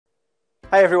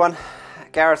Hey everyone,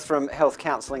 Gareth from Health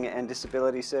Counselling and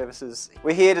Disability Services.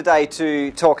 We're here today to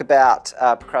talk about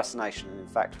procrastination. In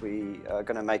fact, we are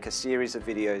going to make a series of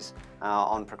videos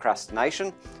on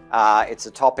procrastination. It's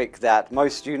a topic that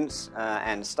most students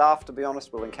and staff, to be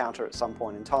honest, will encounter at some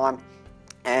point in time.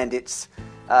 And it's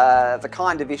the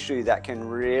kind of issue that can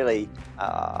really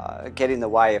get in the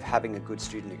way of having a good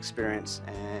student experience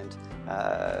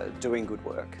and doing good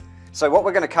work. So what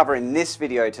we're going to cover in this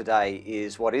video today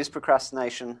is what is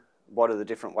procrastination, what are the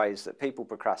different ways that people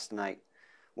procrastinate,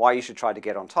 why you should try to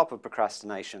get on top of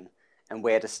procrastination, and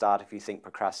where to start if you think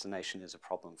procrastination is a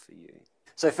problem for you.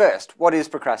 So first, what is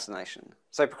procrastination?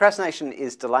 So procrastination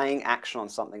is delaying action on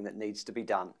something that needs to be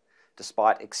done,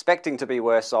 despite expecting to be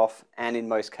worse off, and in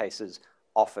most cases,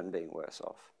 often being worse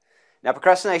off. Now,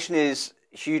 procrastination is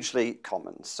hugely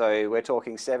common. So we're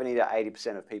talking 70 to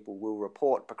 80% of people will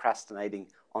report procrastinating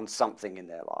on something in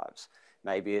their lives.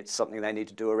 Maybe it's something they need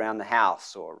to do around the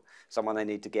house, or someone they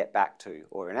need to get back to,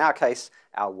 or in our case,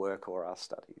 our work or our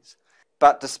studies.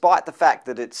 But despite the fact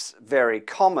that it's very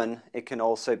common, it can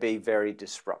also be very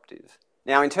disruptive.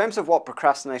 Now, in terms of what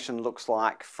procrastination looks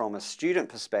like from a student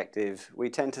perspective, we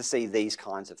tend to see these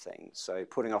kinds of things. So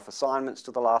putting off assignments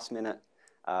to the last minute,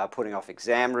 putting off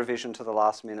exam revision to the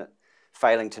last minute,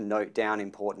 failing to note down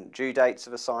important due dates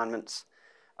of assignments,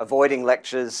 avoiding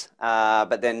lectures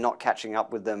but then not catching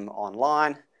up with them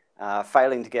online,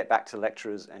 failing to get back to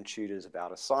lecturers and tutors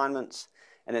about assignments.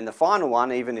 And then the final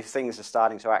one, even if things are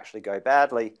starting to actually go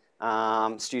badly,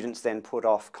 students then put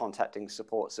off contacting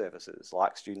support services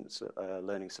like Students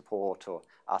Learning Support or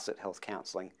us at Health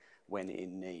Counselling when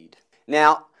in need.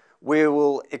 Now, we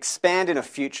will expand in a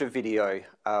future video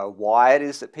why it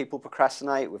is that people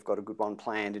procrastinate. We've got a good one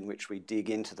planned in which we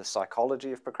dig into the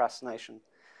psychology of procrastination.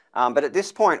 But at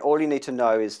this point, all you need to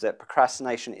know is that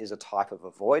procrastination is a type of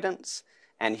avoidance,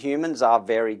 and humans are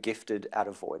very gifted at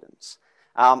avoidance.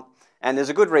 And there's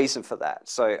a good reason for that.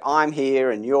 So I'm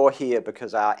here and you're here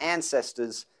because our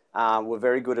ancestors were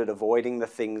very good at avoiding the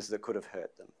things that could have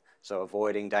hurt them. So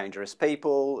avoiding dangerous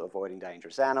people, avoiding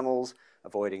dangerous animals,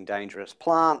 avoiding dangerous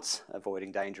plants,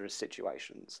 avoiding dangerous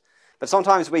situations. But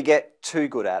sometimes we get too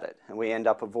good at it and we end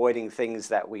up avoiding things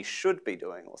that we should be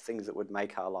doing or things that would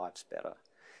make our lives better.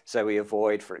 So we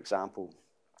avoid, for example,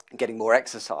 getting more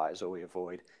exercise, or we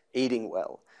avoid eating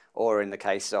well, or in the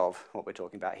case of what we're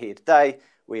talking about here today,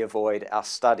 we avoid our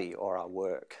study or our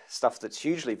work, stuff that's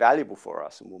hugely valuable for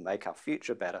us and will make our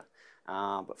future better.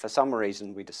 But for some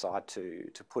reason, we decide to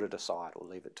put it aside or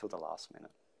leave it till the last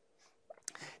minute.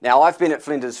 Now, I've been at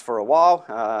Flinders for a while,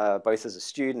 both as a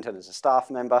student and as a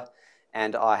staff member,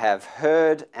 and I have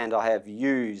heard and I have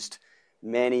used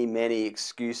many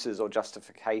excuses or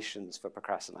justifications for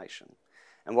procrastination.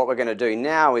 And what we're going to do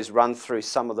now is run through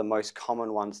some of the most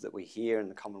common ones that we hear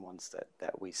and the common ones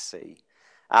that we see.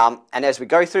 And as we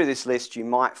go through this list, you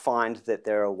might find that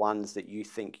there are ones that you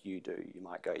think you do. You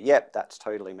might go, yep, that's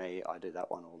totally me. I do that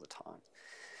one all the time.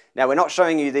 Now, we're not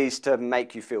showing you these to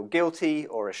make you feel guilty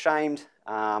or ashamed.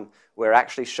 We're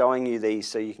actually showing you these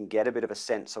so you can get a bit of a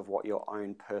sense of what your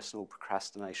own personal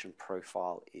procrastination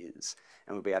profile is.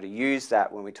 And we'll be able to use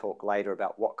that when we talk later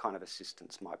about what kind of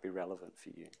assistance might be relevant for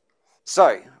you.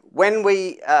 So, when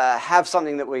we have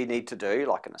something that we need to do,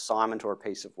 like an assignment or a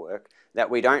piece of work, that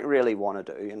we don't really want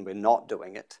to do and we're not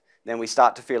doing it, then we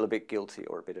start to feel a bit guilty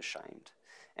or a bit ashamed.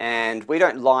 And we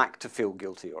don't like to feel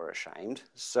guilty or ashamed,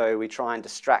 so we try and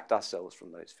distract ourselves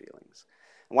from those feelings.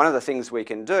 And one of the things we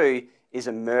can do is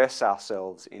immerse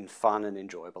ourselves in fun and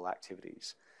enjoyable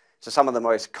activities. So some of the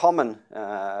most common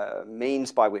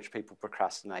means by which people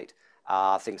procrastinate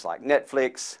are things like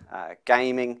Netflix,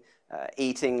 gaming,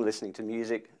 eating, listening to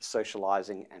music,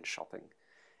 socializing, and shopping.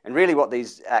 And really what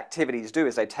these activities do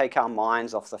is they take our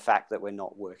minds off the fact that we're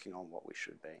not working on what we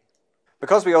should be.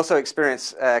 Because we also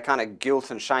experience kind of guilt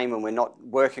and shame when we're not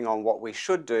working on what we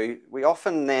should do, we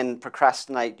often then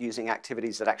procrastinate using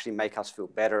activities that actually make us feel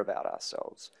better about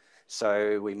ourselves.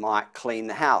 So we might clean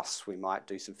the house, we might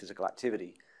do some physical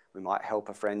activity, we might help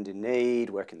a friend in need,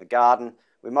 work in the garden,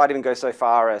 we might even go so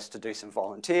far as to do some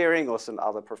volunteering or some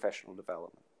other professional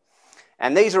development.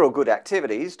 And these are all good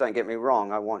activities, don't get me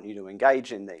wrong, I want you to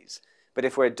engage in these. But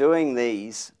if we're doing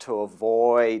these to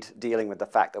avoid dealing with the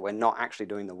fact that we're not actually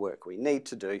doing the work we need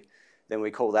to do, then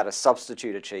we call that a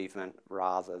substitute achievement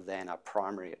rather than a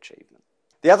primary achievement.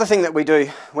 The other thing that we do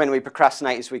when we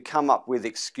procrastinate is we come up with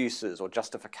excuses or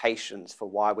justifications for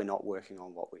why we're not working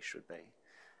on what we should be.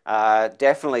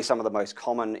 Definitely some of the most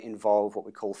common involve what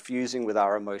we call fusing with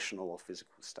our emotional or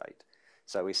physical state.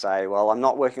 So we say, well, I'm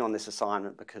not working on this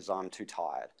assignment because I'm too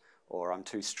tired, or I'm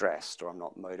too stressed, or I'm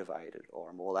not motivated, or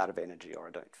I'm all out of energy, or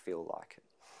I don't feel like it.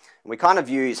 And we kind of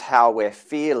use how we're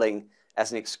feeling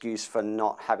as an excuse for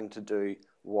not having to do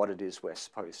what it is we're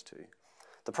supposed to.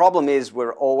 The problem is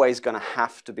we're always going to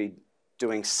have to be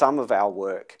doing some of our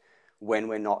work when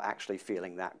we're not actually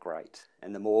feeling that great.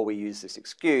 And the more we use this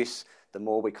excuse, the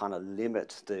more we kind of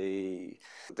limit the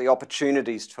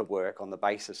opportunities to work on the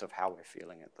basis of how we're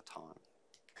feeling at the time.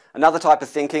 Another type of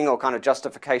thinking or kind of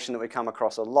justification that we come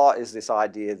across a lot is this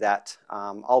idea that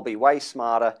I'll be way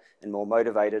smarter and more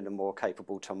motivated and more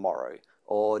capable tomorrow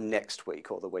or next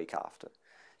week or the week after.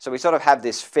 So we sort of have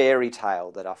this fairy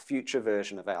tale that our future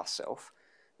version of ourselves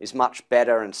is much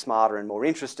better and smarter and more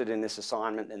interested in this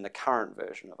assignment than the current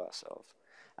version of ourselves.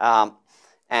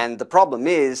 And the problem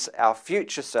is our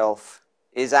future self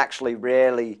is actually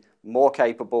rarely more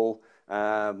capable,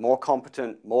 more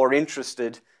competent, more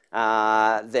interested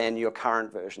than your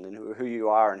current version, than who you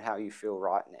are and how you feel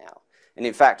right now. And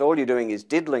in fact, all you're doing is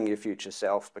diddling your future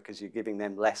self because you're giving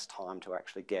them less time to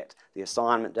actually get the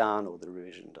assignment done or the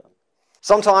revision done.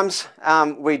 Sometimes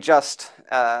we just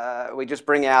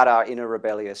bring out our inner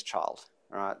rebellious child,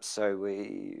 right?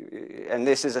 And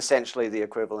this is essentially the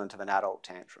equivalent of an adult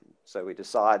tantrum. So we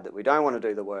decide that we don't want to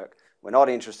do the work, we're not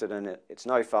interested in it, it's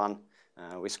no fun.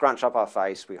 We scrunch up our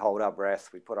face, we hold our breath,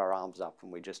 we put our arms up,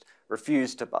 and we just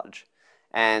refuse to budge.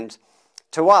 And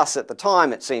to us at the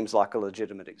time, it seems like a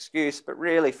legitimate excuse, but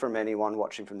really from anyone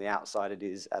watching from the outside, it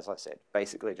is, as I said,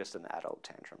 basically just an adult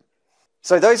tantrum.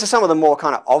 So those are some of the more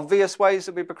kind of obvious ways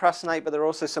that we procrastinate, but there are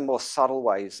also some more subtle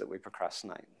ways that we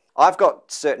procrastinate. I've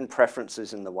got certain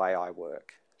preferences in the way I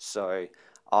work. So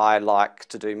I like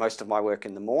to do most of my work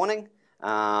in the morning.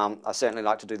 I certainly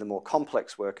like to do the more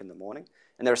complex work in the morning.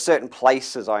 And there are certain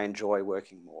places I enjoy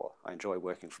working more. I enjoy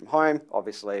working from home,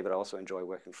 obviously, but I also enjoy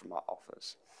working from my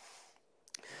office.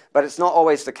 But it's not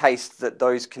always the case that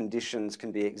those conditions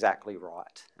can be exactly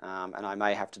right. And I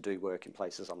may have to do work in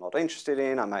places I'm not interested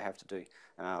in. I may have to do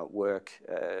work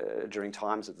during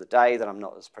times of the day that I'm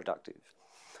not as productive.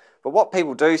 But what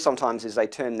people do sometimes is they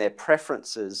turn their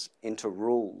preferences into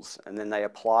rules, and then they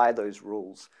apply those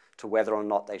rules to whether or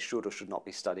not they should or should not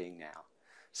be studying now.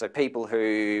 So people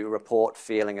who report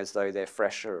feeling as though they're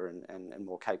fresher and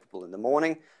more capable in the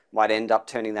morning might end up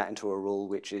turning that into a rule,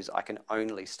 which is I can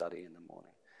only study in the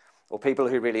morning. Or people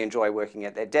who really enjoy working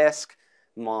at their desk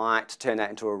might turn that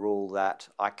into a rule that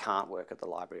I can't work at the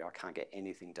library, I can't get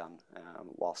anything done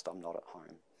whilst I'm not at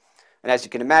home. And as you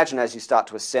can imagine, as you start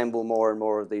to assemble more and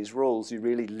more of these rules, you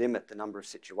really limit the number of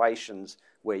situations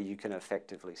where you can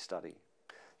effectively study.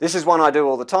 This is one I do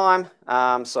all the time,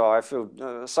 so I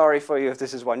feel sorry for you if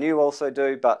this is one you also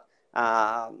do, but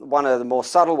one of the more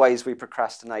subtle ways we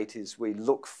procrastinate is we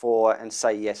look for and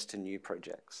say yes to new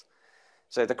projects.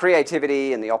 So the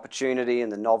creativity and the opportunity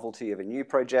and the novelty of a new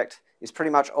project is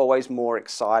pretty much always more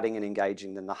exciting and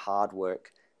engaging than the hard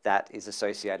work that is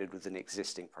associated with an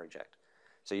existing project.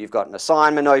 So you've got an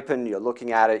assignment open, you're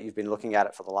looking at it, you've been looking at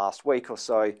it for the last week or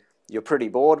so, you're pretty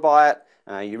bored by it,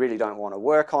 you really don't want to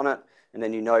work on it, and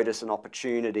then you notice an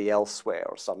opportunity elsewhere,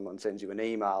 or someone sends you an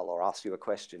email or asks you a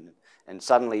question, and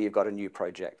suddenly you've got a new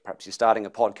project. Perhaps you're starting a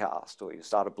podcast, or you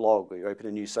start a blog, or you open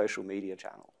a new social media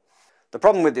channel. The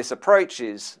problem with this approach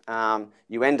is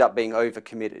you end up being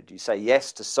overcommitted. You say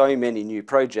yes to so many new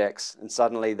projects, and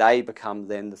suddenly they become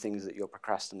then the things that you're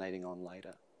procrastinating on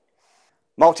later.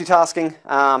 Multitasking,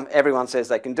 everyone says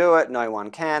they can do it, no one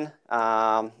can.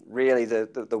 Really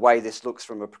the way this looks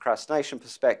from a procrastination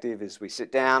perspective is we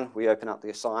sit down, we open up the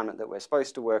assignment that we're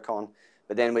supposed to work on,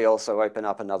 but then we also open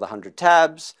up another 100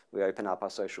 tabs, we open up our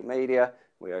social media,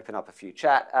 we open up a few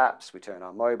chat apps, we turn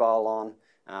our mobile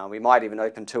on, we might even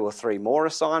open 2 or 3 more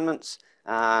assignments,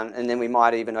 and then we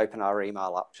might even open our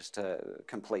email up just to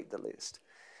complete the list.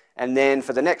 And then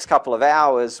for the next couple of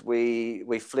hours,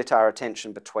 we flit our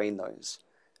attention between those.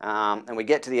 And we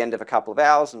get to the end of a couple of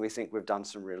hours and we think we've done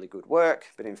some really good work,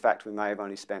 but in fact we may have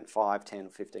only spent 5, 10,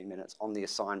 15 minutes on the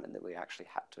assignment that we actually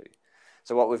had to.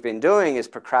 So what we've been doing is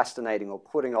procrastinating or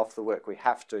putting off the work we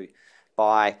have to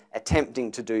by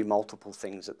attempting to do multiple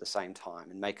things at the same time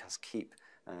and make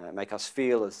us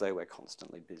feel as though we're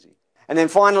constantly busy. And then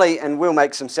finally, and we'll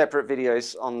make some separate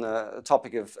videos on the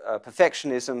topic of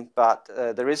perfectionism, but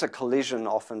there is a collision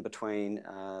often between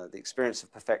the experience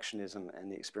of perfectionism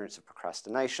and the experience of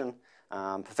procrastination.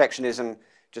 Perfectionism,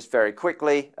 just very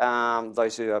quickly,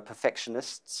 those who are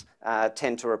perfectionists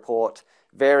tend to report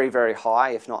very, very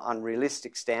high, if not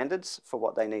unrealistic standards for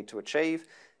what they need to achieve,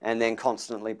 and then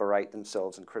constantly berate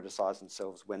themselves and criticize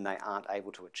themselves when they aren't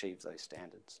able to achieve those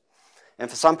standards. And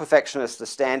for some perfectionists, the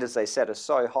standards they set are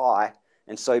so high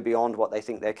and so beyond what they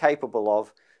think they're capable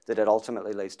of that it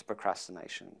ultimately leads to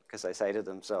procrastination, because they say to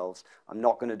themselves, I'm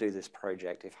not going to do this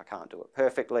project if I can't do it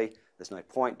perfectly. There's no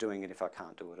point doing it if I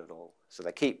can't do it at all. So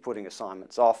they keep putting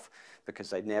assignments off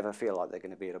because they never feel like they're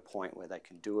going to be at a point where they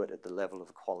can do it at the level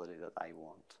of quality that they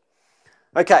want.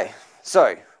 Okay,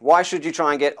 so why should you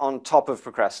try and get on top of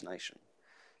procrastination?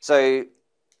 So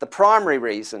the primary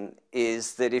reason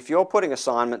is that if you're putting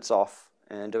assignments off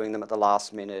and doing them at the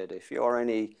last minute, if you're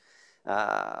only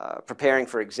preparing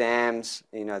for exams,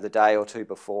 the day or two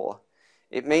before,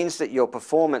 it means that your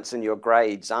performance and your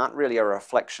grades aren't really a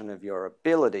reflection of your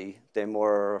ability. They're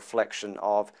more a reflection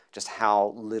of just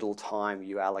how little time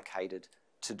you allocated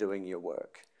to doing your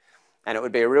work. And it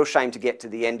would be a real shame to get to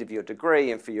the end of your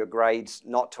degree and for your grades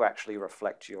not to actually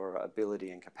reflect your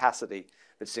ability and capacity,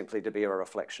 but simply to be a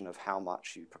reflection of how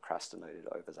much you procrastinated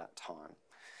over that time.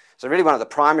 So really one of the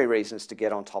primary reasons to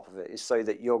get on top of it is so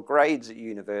that your grades at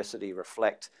university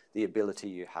reflect the ability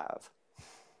you have.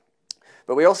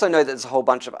 But we also know that there's a whole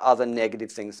bunch of other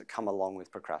negative things that come along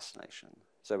with procrastination.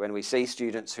 So when we see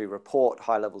students who report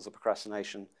high levels of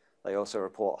procrastination, they also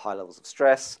report high levels of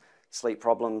stress, sleep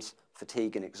problems,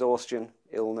 fatigue and exhaustion,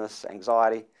 illness,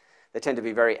 anxiety. They tend to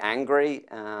be very angry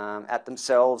at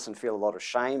themselves and feel a lot of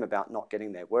shame about not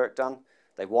getting their work done.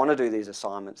 They want to do these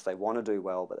assignments, they want to do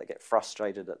well, but they get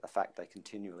frustrated at the fact they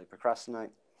continually procrastinate.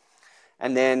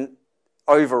 And then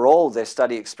overall, their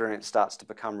study experience starts to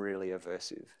become really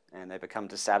aversive, and they become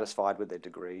dissatisfied with their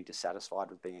degree, dissatisfied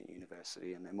with being at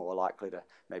university, and they're more likely to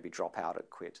maybe drop out or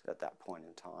quit at that point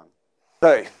in time.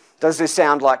 So, does this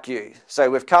sound like you? So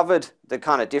we've covered the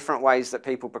kind of different ways that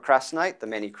people procrastinate, the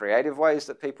many creative ways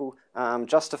that people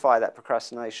justify that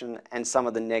procrastination, and some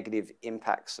of the negative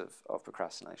impacts of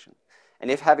procrastination. And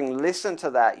if having listened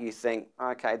to that you think,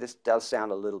 okay, this does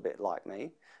sound a little bit like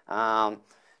me,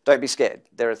 don't be scared.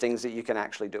 There are things that you can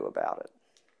actually do about it.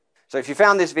 So if you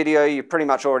found this video, you pretty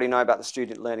much already know about the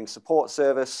Student Learning Support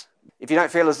Service. If you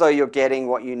don't feel as though you're getting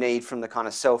what you need from the kind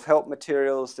of self-help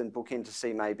materials, then book in to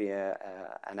see maybe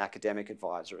an academic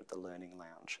advisor at the Learning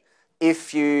Lounge.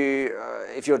 If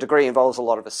your degree involves a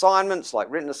lot of assignments, like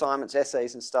written assignments,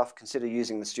 essays and stuff, consider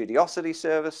using the Studiosity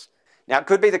service. Now, it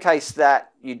could be the case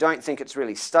that you don't think it's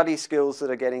really study skills that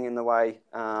are getting in the way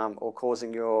or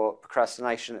causing your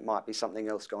procrastination. It might be something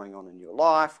else going on in your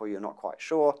life, or you're not quite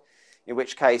sure, in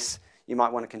which case you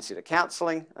might want to consider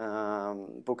counselling.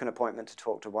 Book an appointment to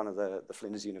talk to one of the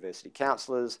Flinders University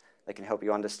counsellors. They can help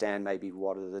you understand maybe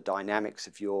what are the dynamics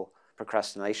of your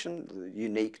procrastination, the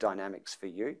unique dynamics for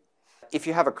you. If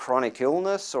you have a chronic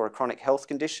illness or a chronic health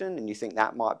condition and you think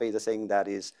that might be the thing that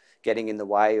is getting in the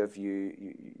way of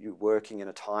you working in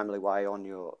a timely way on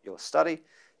your study,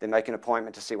 then make an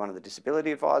appointment to see one of the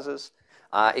disability advisors.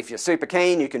 If you're super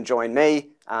keen, you can join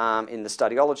me in the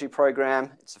Studyology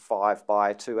program. It's a 5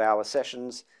 by 2 hour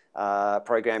sessions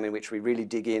program in which we really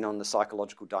dig in on the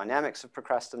psychological dynamics of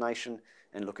procrastination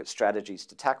and look at strategies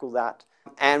to tackle that.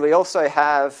 And we also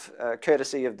have,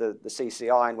 courtesy of the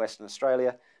CCI in Western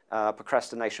Australia,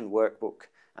 Procrastination Workbook.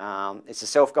 It's a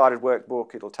self-guided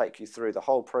workbook. It'll take you through the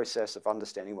whole process of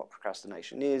understanding what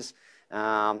procrastination is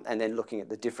and then looking at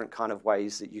the different kind of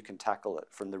ways that you can tackle it,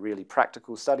 from the really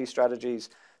practical study strategies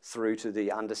through to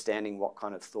the understanding what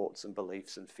kind of thoughts and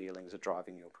beliefs and feelings are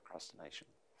driving your procrastination.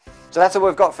 So that's all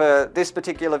we've got for this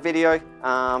particular video.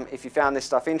 If you found this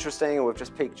stuff interesting or we've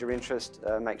just piqued your interest,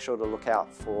 make sure to look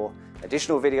out for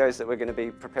additional videos that we're going to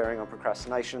be preparing on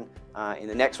procrastination. In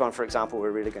the next one, for example,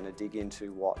 we're really going to dig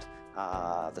into what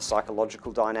the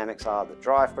psychological dynamics are that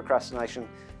drive procrastination,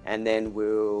 and then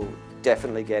we'll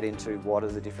definitely get into what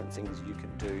are the different things you can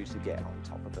do to get on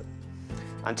top of it.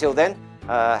 Until then,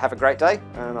 have a great day,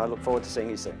 and I look forward to seeing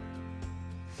you soon.